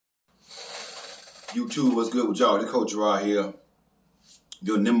YouTube, what's good with y'all? This Coach Gerard here,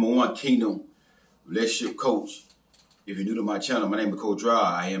 your #1 Kingdom relationship coach. If you're new to my channel, my name is Coach Gerard.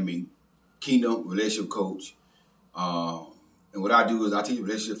 I am a Kingdom relationship coach. And what I do is I teach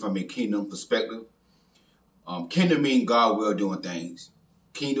relationship from a kingdom perspective. Kingdom means God well doing things.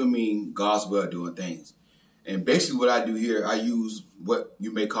 Kingdom means God's well doing things. And basically what I do here, I use what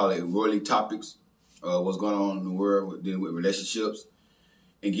you may call it worldly topics, what's going on in the world dealing with relationships,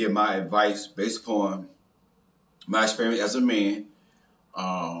 and give my advice based upon my experience as a man,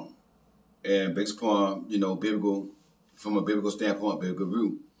 and based upon, biblical, from a biblical standpoint, biblical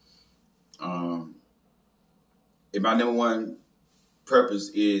view. And my #1 purpose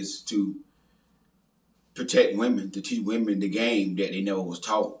is to protect women, to teach women the game that they never was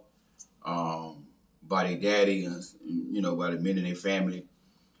taught by their daddy, and, by the men in their family.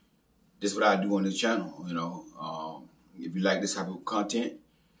 This is what I do on this channel, If you like this type of content,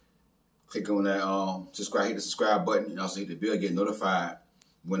 click on that subscribe, hit the subscribe button, and also hit the bell, get notified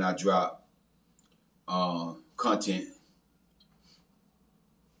when I drop content.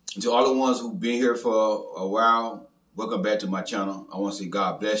 And to all the ones who've been here for a while, welcome back to my channel. I want to say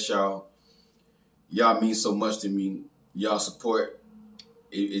God bless y'all. Y'all mean so much to me. Y'all support,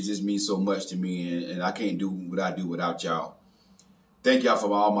 it just means so much to me, and I can't do what I do without y'all. Thank y'all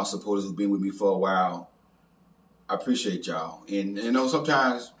for all my supporters who've been with me for a while. I appreciate y'all. And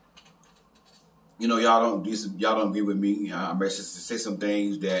sometimes, y'all don't agree with me. I may say some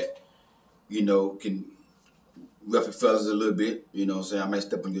things that, can ruffle feathers a little bit. I might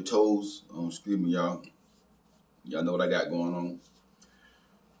step on your toes. Excuse me, y'all. Y'all know what I got going on.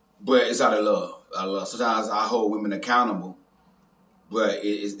 But it's out of love. Sometimes I hold women accountable, but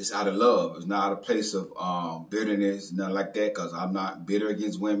it's out of love. It's not out of place of bitterness, nothing like that, because I'm not bitter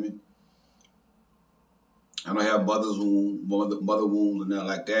against women. I don't have mother wounds or nothing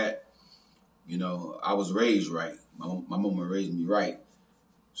like that. I was raised right. My mama raised me right.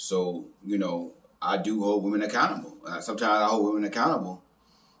 So, I do hold women accountable. Sometimes I hold women accountable.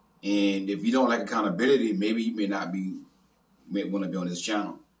 And if you don't like accountability, maybe you may want to be on this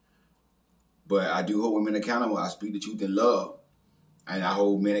channel. But I do hold women accountable. I speak the truth in love. And I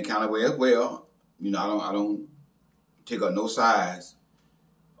hold men accountable as well. I don't take up no sides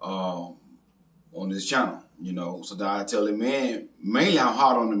on this channel. Sometimes I tell the men, mainly I'm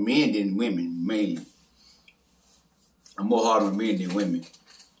hard on the men than women, mainly. I'm more hard on men than women.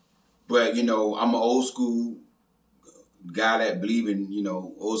 But, I'm an old school guy that believe in,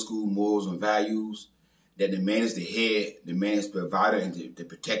 old school morals and values, that the man is the head, the man is the provider and the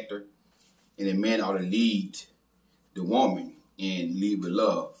protector, and the man ought to lead the woman and lead with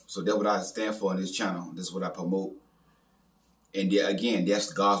love. So that's what I stand for on this channel. That's what I promote. And again,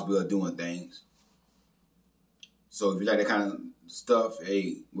 that's God's way of doing things. So if you like that kind of stuff,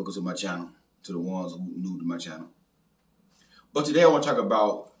 hey, welcome to my channel, to the ones who are new to my channel. But today I want to talk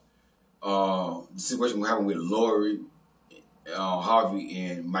about the situation we're having with Lori, Harvey,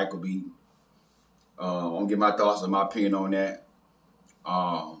 and Michael B. I want to give my thoughts and my opinion on that.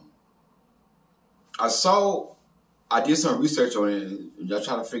 I did some research on it, and I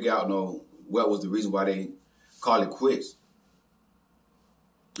trying to figure out, what was the reason why they call it quits.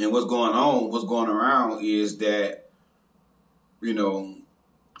 And what's going around is that,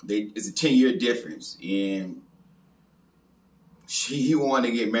 it's a 10-year difference, and he wanted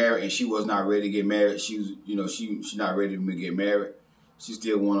to get married, and she was not ready to get married. She was, she's not ready to get married. She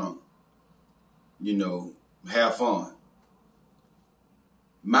still want to, have fun.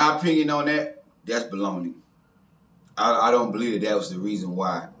 My opinion on that, that's baloney. I don't believe that was the reason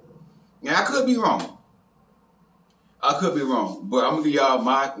why. And I could be wrong. But I'm gonna give y'all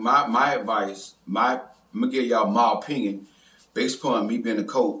my advice. I'm gonna give y'all my opinion based upon me being a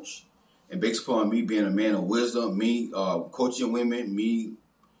coach and based upon me being a man of wisdom, me coaching women, me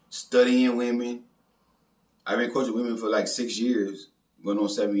studying women. I've been coaching women for like 6 years, going on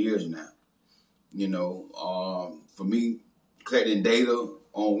 7 years now. For me, collecting data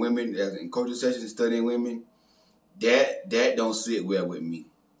on women as in coaching sessions, studying women, that don't sit well with me.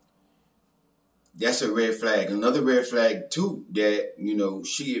 That's a red flag. Another red flag too, that,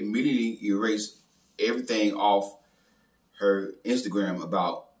 she immediately erased everything off her Instagram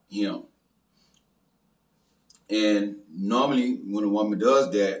about him. And normally when a woman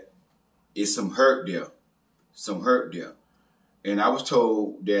does that, it's some hurt there. And I was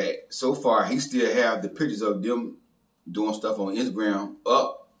told that so far he still have the pictures of them doing stuff on Instagram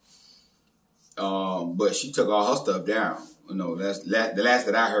up. But she took all her stuff down. That's the last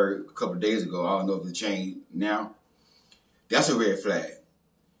that I heard a couple of days ago. I don't know if it changed now. That's a red flag.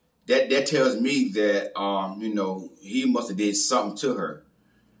 That tells me that he must have did something to her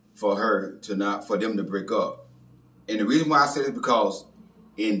for them to break up. And the reason why I say this is because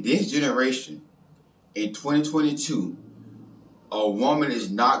in this generation, in 2022, a woman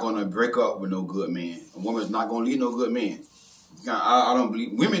is not going to break up with no good man. A woman is not going to leave no good man. I don't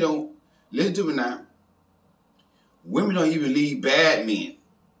believe, women don't, listen to me now, women don't even leave bad men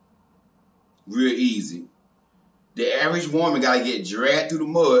real easy. The average woman got to get dragged through the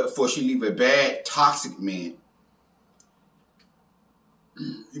mud before she leave a bad, toxic man.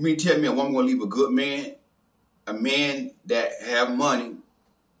 You mean tell me a woman going to leave a good man? A man that have money,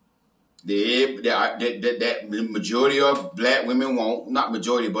 that the majority of black women want, not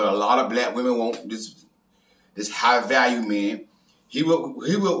majority, but a lot of black women want this high value man. He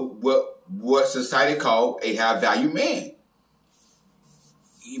will what society called a high value man.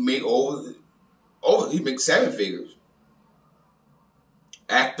 He make he makes 7 figures.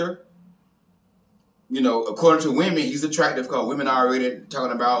 Actor. You know, according to women, he's attractive because women are already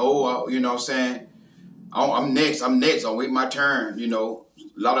talking about, you know what I'm saying? I'm next. I'll wait my turn. You know,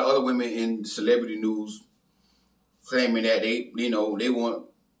 a lot of other women in celebrity news claiming that they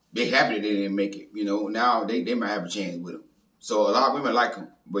happy that they didn't make it. You know, now they might have a chance with him. So a lot of women like him,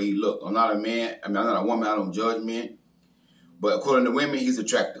 but he look. I'm not a man. I'm not a woman. I don't judge men. But according to women, he's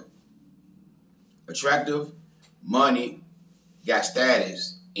attractive. Attractive, money, got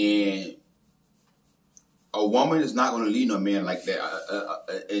status, and a woman is not going to leave no man like that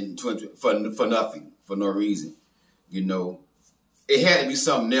for nothing, for no reason. You know, it had to be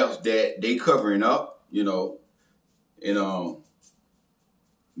something else that they covering up. You know, and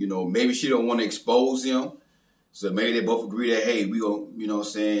maybe she don't want to expose him, so maybe they both agree that hey, we gonna, you know what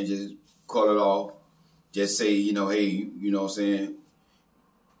I'm saying, just call it off. Just say, hey, you know what I'm saying,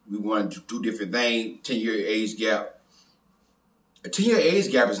 we want to do different things. 10-year age gap. A 10-year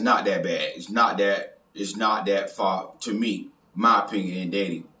age gap is not that bad. It's not that far, to me, my opinion, in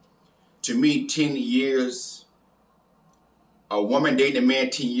dating. To me, 10 years, a woman dating a man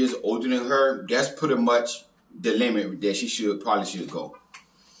 10 years older than her, that's pretty much the limit that she probably should go.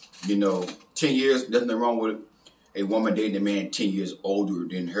 You know, 10 years, there's nothing wrong with a woman dating a man 10 years older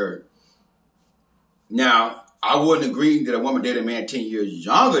than her. Now, I wouldn't agree that a woman dating a man 10 years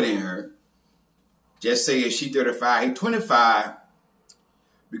younger than her. Just say if she's 35, he's 25,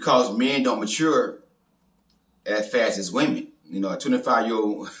 because men don't mature as fast as women. You know, a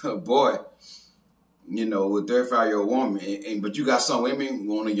 25-year-old boy, you know, with a 35-year-old woman, but you got some women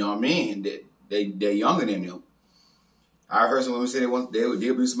want a young man that they're younger than them. I heard some women say they'll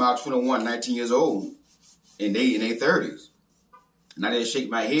be about 21, 19 years old, and they in their 30s. And I just shake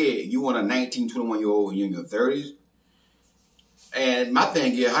my head. You want a 19, 21-year-old in your 30s? And my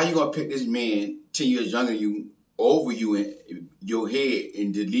thing is, how you gonna pick this man 10 years younger than you, over you in your head,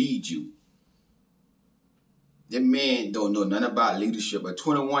 and to lead you? That man don't know nothing about leadership. A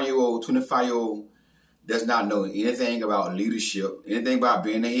 21-year-old, 25-year-old does not know anything about leadership, anything about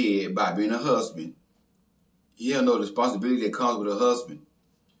being a head, about being a husband. He don't know the responsibility that comes with a husband.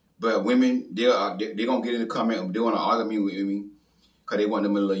 But women, they're gonna get in the comment, they want to argue with me because they want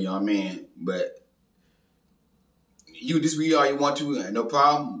them a little young man. But you disagree all you want to, no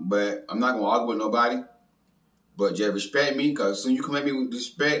problem. But I'm not gonna argue with nobody. But just respect me, because as soon as you come at me with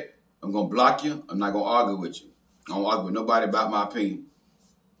respect, I'm gonna block you. I'm not gonna argue with you. I don't argue with nobody about my opinion.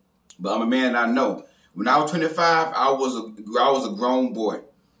 But I'm a man, and I know. When I was 25, I was a grown boy.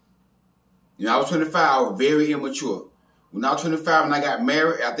 You know, I was 25, I was very immature. When I was 25, when I got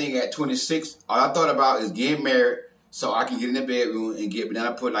married, I think at 26, all I thought about is getting married so I can get in the bedroom and get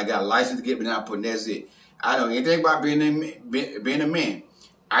banana pudding. I got a license to get banana pudding, that's it. I don't know anything about being a man.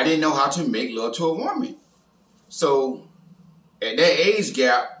 I didn't know how to make love to a woman. So, at that age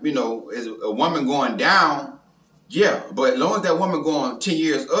gap, you know, as a woman going down, yeah, but as long as that woman going 10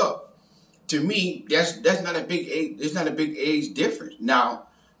 years up, to me, that's not a big age. It's not a big age difference. Now,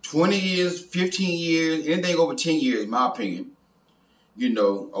 20 years, 15 years, anything over 10 years, in my opinion, you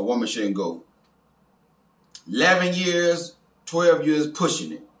know, a woman shouldn't go. 11 years, 12 years,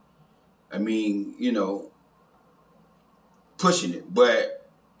 pushing it. I mean, you know, pushing it. But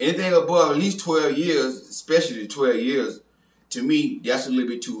anything above at least 12 years, especially 12 years, to me, that's a little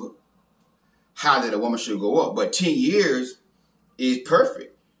bit too high that a woman should go up. But 10 years is perfect.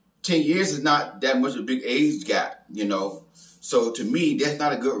 10 years is not that much of a big age gap, you know. So to me, that's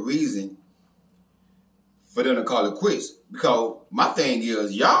not a good reason for them to call it quits. Because my thing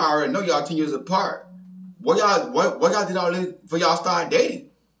is, y'all already know y'all 10 years apart. What y'all did all this for y'all start dating?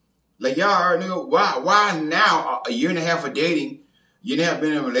 Like y'all already know why now, a year and a half of dating, you never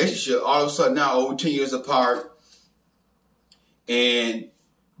been in a relationship, all of a sudden now over 10 years apart, and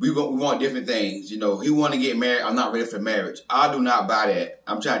we want different things. You know, he want to get married. I'm not ready for marriage. I do not buy that.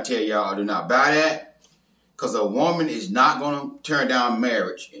 I'm trying to tell y'all, I do not buy that. Because a woman is not going to turn down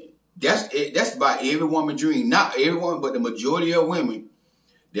marriage. That's it. That's about every woman's dream. Not everyone, but the majority of women.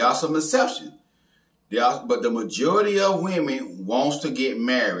 There are some exceptions. But the majority of women wants to get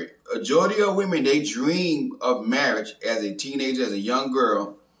married. Majority of women, they dream of marriage as a teenager, as a young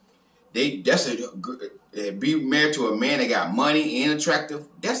girl. Be married to a man that got money and attractive.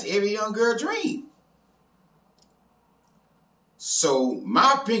 That's every young girl dream. So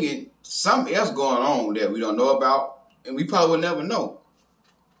my opinion, something else going on that we don't know about, and we probably will never know.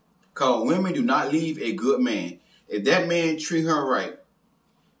 Because women do not leave a good man. If that man treat her right,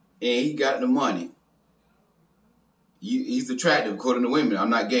 and he got the money, he's attractive according to women. I'm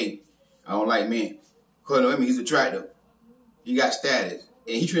not gay. I don't like men. According to women, he's attractive. He got status.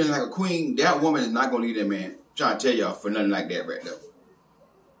 And he treating like a queen. That woman is not going to leave that man. I'm trying to tell y'all for nothing like that right now.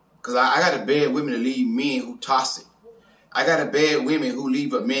 Because I got a bad women to leave men who toxic. I got a bad women who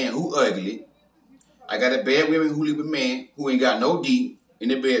leave a man who ugly. I got a bad women who leave a man who ain't got no D in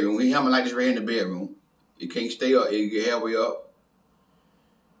the bedroom. We have him like this right in the bedroom. It can't stay up. It get halfway up.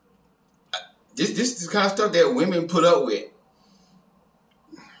 This is the kind of stuff that women put up with.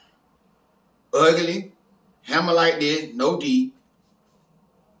 Ugly, hammer like this, no D,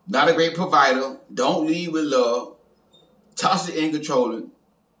 not a great provider, don't lead with love, toxic and controlling.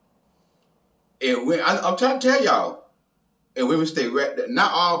 And when I'm trying to tell y'all, and women stay right there,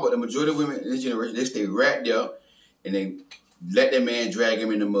 not all, but the majority of women in this generation, they stay right there and they let that man drag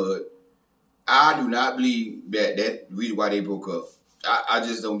him in the mud. I do not believe that that's the reason why they broke up. I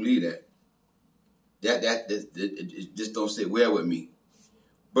just don't believe that. It just don't sit well with me.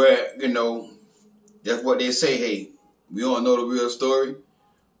 But, you know, that's what they say. Hey, we don't know the real story,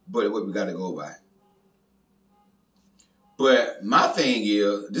 but it's what we got to go by. But my thing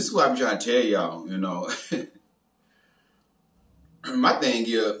is, this is what I'm trying to tell y'all, you know. My thing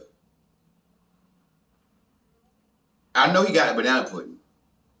is, I know he got a banana pudding.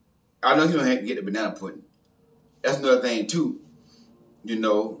 I know he don't have to get the banana pudding. That's another thing, too. You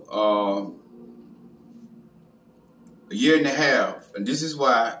know, a year and a half, and this is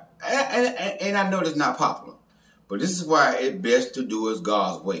why, and I know it's not popular, but this is why it's best to do it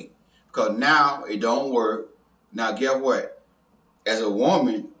God's way. Because now it don't work. Now guess what? As a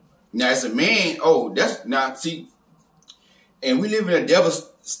woman, now as a man, oh, that's not, see, and we live in a double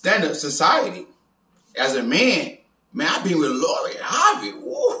standard society. As a man, I've been with Lori and Harvey.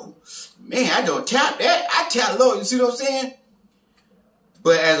 Woo, man, I don't tap that. I tap Lori, you see what I'm saying?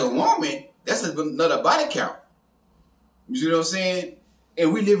 But as a woman, that's another body count. You see what I'm saying?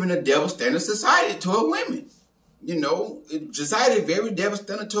 And we live in a double standard society toward women. You know, society is very double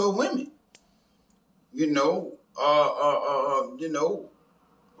standard toward women. You know,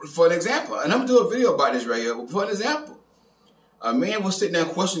 for an example, and I'm gonna do a video about this right here. But for an example, a man was sitting there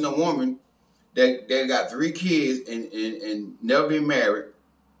questioning a woman that got 3 kids and never been married.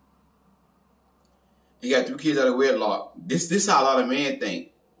 He got 3 kids out of wedlock. This is how a lot of men think.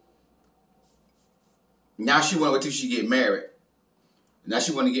 Now she want to wait till she get married. Now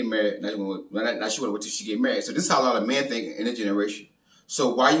she want to get married. Now she want to wait till she get married. So this is how a lot of men think in this generation.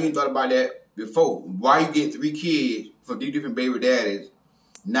 So why you ain't thought about that before? Why you get 3 kids from 3 different baby daddies?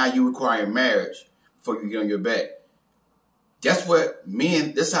 Now you require marriage before you get on your back. That's what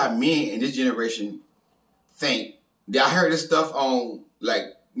men. That's how men in this generation think. I heard this stuff on, like,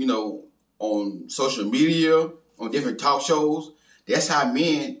 you know, on social media, on different talk shows. That's how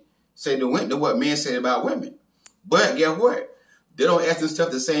men say to women, what men say about women. But guess what? They don't ask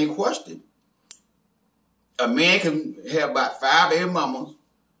themselves the same question. A man can have about 5 baby mamas,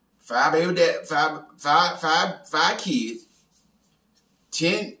 5 baby dad, five kids.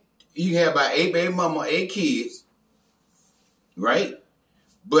 10, he can have about 8 baby mama, 8 kids, right?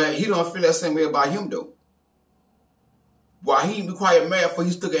 But he don't feel that same way about him though. Why he required marriage before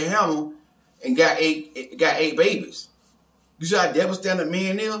he stuck a hammer and got eight babies. You see how devastating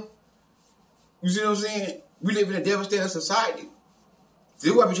men is? You see what I'm saying? We live in a devastating society.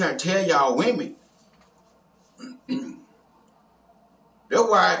 This is what I'm trying to tell y'all women. That's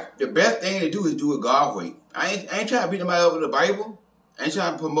why the best thing to do is do it God's way. I ain't trying to beat nobody over the Bible. I ain't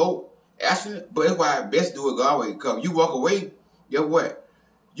trying to promote abstinence, but that's why it's best to do it God's way. Because you walk away, guess what?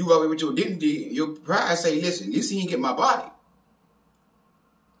 You walk away with your dignity, your pride, say, listen, this ain't get my body.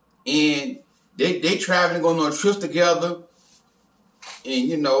 And they traveling, going on trips together. And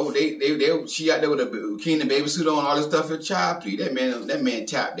you know, she out there with a bikini baby suit on, all this stuff for child, please. That man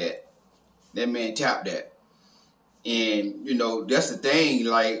tapped that. That man tapped that. And you know, that's the thing,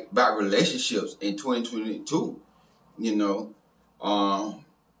 like, about relationships in 2022. You know,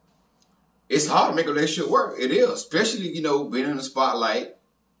 It's hard to make a relationship work. It is, especially, you know, being in the spotlight,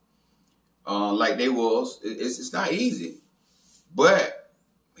 like they was. It's not easy. But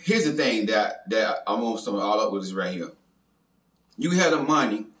here's the thing that I'm gonna sum it all up with is right here. You had the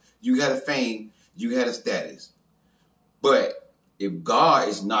money, you had the fame, you had the status. But if God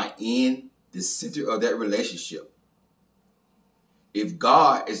is not in the center of that relationship, if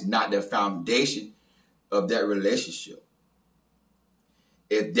God is not the foundation of that relationship,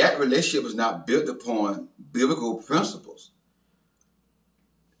 if that relationship is not built upon biblical principles,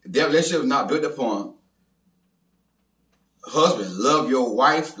 if that relationship is not built upon husband, love your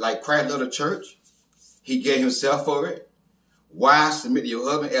wife like Christ loved the church, he gave himself for it. Wives, submit to your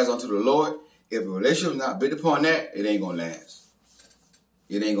husband as unto the Lord. If a relationship is not built upon that, it ain't going to last.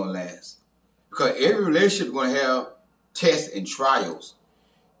 It ain't going to last. Because every relationship is going to have tests and trials.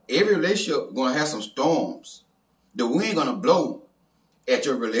 Every relationship is going to have some storms. The wind going to blow at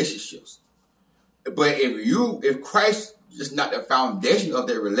your relationships. But if Christ is not the foundation of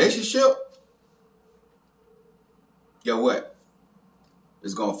that relationship, guess what?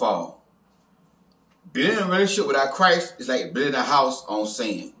 It's going to fall. Building a relationship without Christ is like building a house on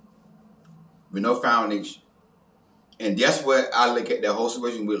sand with no foundation. And that's what I look at that whole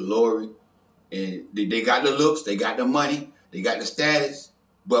situation with Lori. And they got the looks, they got the money, they got the status.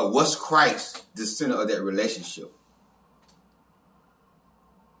 But what's Christ the center of that relationship?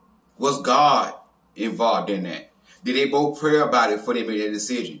 Was God involved in that? Did they both pray about it before they made their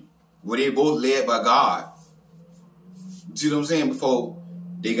decision? Were they both led by God? You see what I'm saying? Before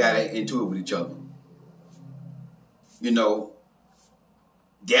they got into it with each other. You know,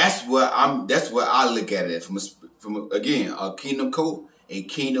 that's what I look at it from again, a kingdom code, a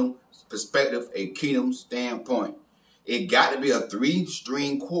kingdom perspective, a kingdom standpoint. It got to be a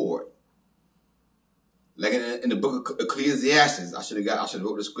 3-string chord. Like in the book of Ecclesiastes, I should have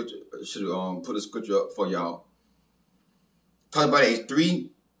wrote the scripture, should have put a scripture up for y'all. Talk about a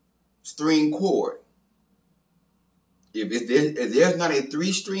 3-string chord. If there's not a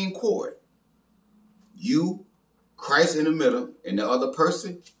 3-string chord, you, Christ in the middle, and the other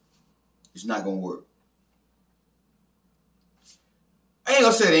person, it's not gonna work. I ain't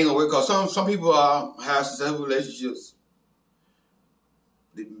gonna say it ain't gonna work because some people have successful relationships.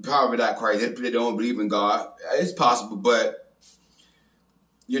 Probably not Christ. They don't believe in God. It's possible, but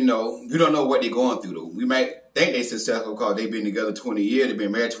you know, you don't know what they're going through though. We might think they're successful because they've been together 20 years, they've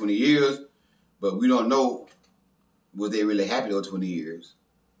been married 20 years, but we don't know was they really happy those 20 years.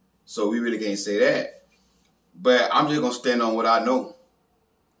 So we really can't say that. But I'm just going to stand on what I know.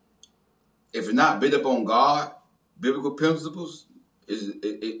 If it's not built up on God, biblical principles,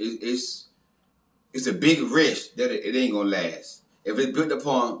 it's a big risk that it ain't going to last. If it's built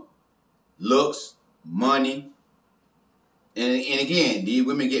upon looks, money, and again, these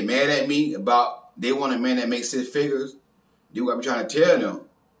women get mad at me about they want a man that makes 6 figures. Do what I'm trying to tell them.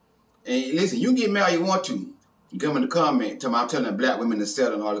 And listen, you can get mad all you want to. You come in the comment, I'm telling black women to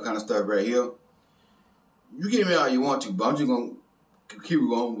settle and all that kind of stuff right here. You get me all you want to, but I'm just going to keep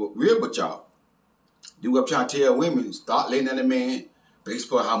going real with y'all. Do what I'm trying to tell women. Start letting that man based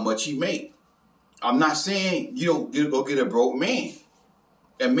upon how much he make. I'm not saying you don't go get a broke man.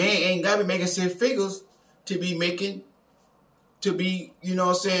 A man ain't got to be making 6 figures to be making, you know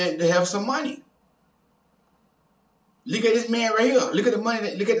what I'm saying, to have some money. Look at this man right here. Look at the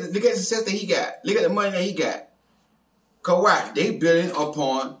money, look at the success that he got. Look at the money that he got. Because why? They building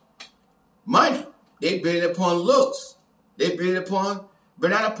upon money. They build it upon looks. They build it upon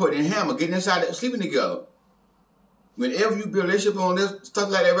banana pudding, hammer, getting inside, sleeping together. Whenever you build a relationship on this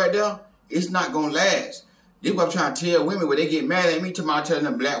stuff like that right there, it's not gonna last. This is what I'm trying to tell women when they get mad at me tomorrow telling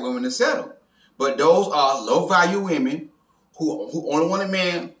them black women to settle. But those are low value women who only want a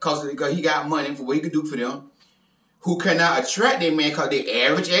man because he got money for what he can do for them, who cannot attract their man because they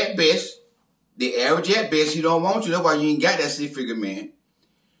average at best. They average at best. You don't want you. That's why you ain't got that 6-figure man.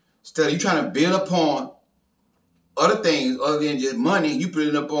 Instead of you trying to build upon other things other than just money, you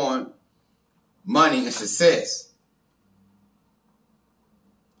building upon money and success.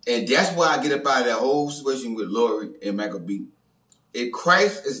 And that's why I get up out of that whole situation with Lori and Michael B. If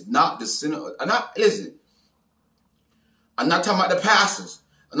Christ is not the center, I'm not talking about the pastors.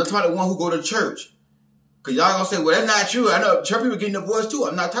 I'm not talking about the one who go to church. Because y'all going to say, well, that's not true. I know church people getting divorced too.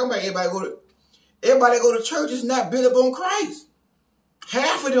 I'm not talking about everybody that go to church is not built up on Christ.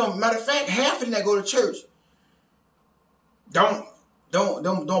 Half of them, matter of fact, half of them that go to church don't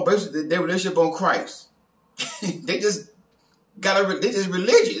base their relationship on Christ. They just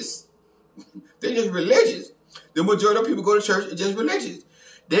religious. They just religious. The majority of people go to church are just religious.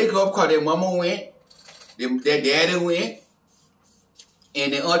 They go because their mama went, their daddy went,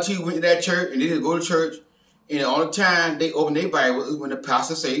 And then auntie went to that church, and they didn't go to church. And all the time they open their Bible is when the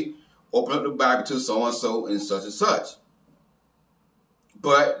pastor say, open up the Bible to so-and-so and such and such.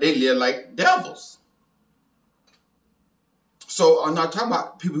 But they live like devils. So I'm not talking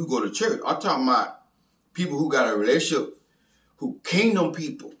about people who go to church. I'm talking about people who got a relationship, who kingdom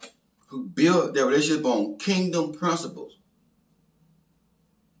people, who build their relationship on kingdom principles.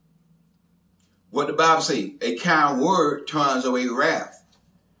 What the Bible say, a kind word turns away wrath.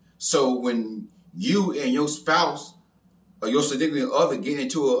 So when you and your spouse or your significant other get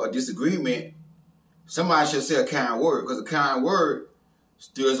into a disagreement, somebody should say a kind word, because a kind word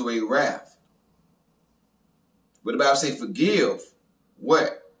stirs away wrath. But the Bible say forgive.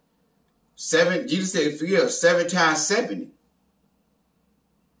 What? Jesus said forgive 7 times 70.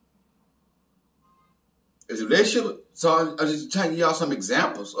 It's a relationship. So I'm just trying to give y'all some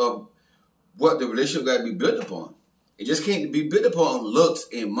examples of what the relationship got to be built upon. It just can't be built upon looks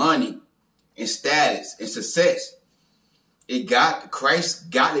and money and status and success. Christ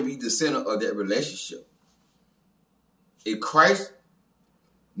got to be the center of that relationship. If Christ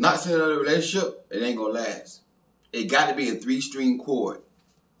not center of the relationship, it ain't gonna last. It got to be a 3-string cord.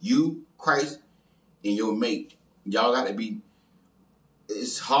 You, Christ, and your mate. Y'all got to be.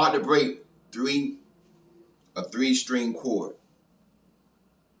 It's hard to break a 3-string cord.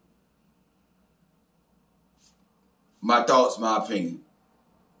 My thoughts, my opinion.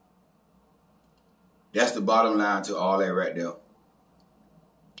 That's the bottom line to all that right there.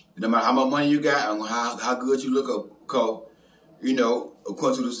 No matter how much money you got and how good you look, because, you know,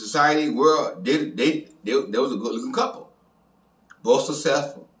 according to the society world, they was a good looking couple. Both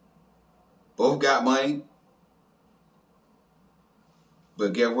successful. Both got money.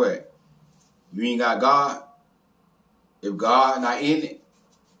 But guess what? You ain't got God. If God not in it,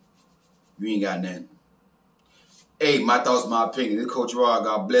 you ain't got nothing. Hey, my thoughts, my opinion. This is Coach Rod.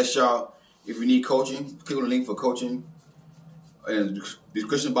 God bless y'all. If you need coaching, click on the link for coaching and the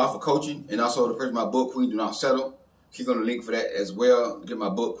description box for coaching, and also the purchase my book, Queen Do Not Settle. Click on the link for that as well. Get my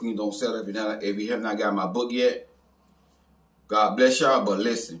book, Queen Don't Settle. If you have not got my book yet, God bless y'all. But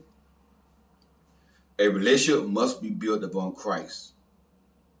listen, a relationship must be built upon Christ.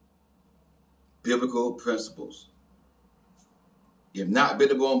 Biblical principles. If not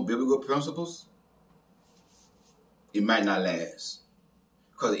built upon biblical principles, it might not last.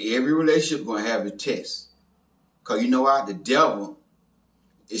 Because every relationship is going to have a test. Because you know what? The devil,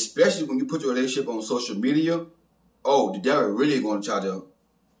 especially when you put your relationship on social media, the devil really going to try to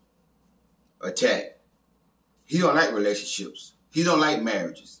attack. He don't like relationships. He don't like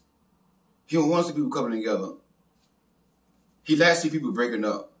marriages. He don't want to see people coming together. He likes to see people breaking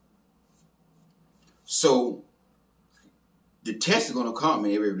up. So, the test is going to come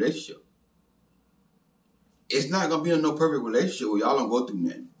in every relationship. It's not going to be no perfect relationship where y'all don't go through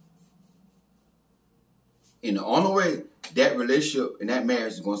nothing. And the only way that relationship and that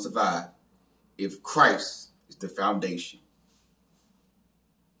marriage is going to survive if Christ is the foundation.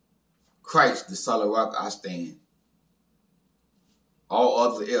 Christ, the solid rock I stand. All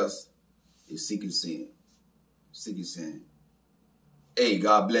other else is seeking sin. Seeking sin. Hey,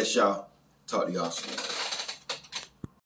 God bless y'all. Talk to y'all soon.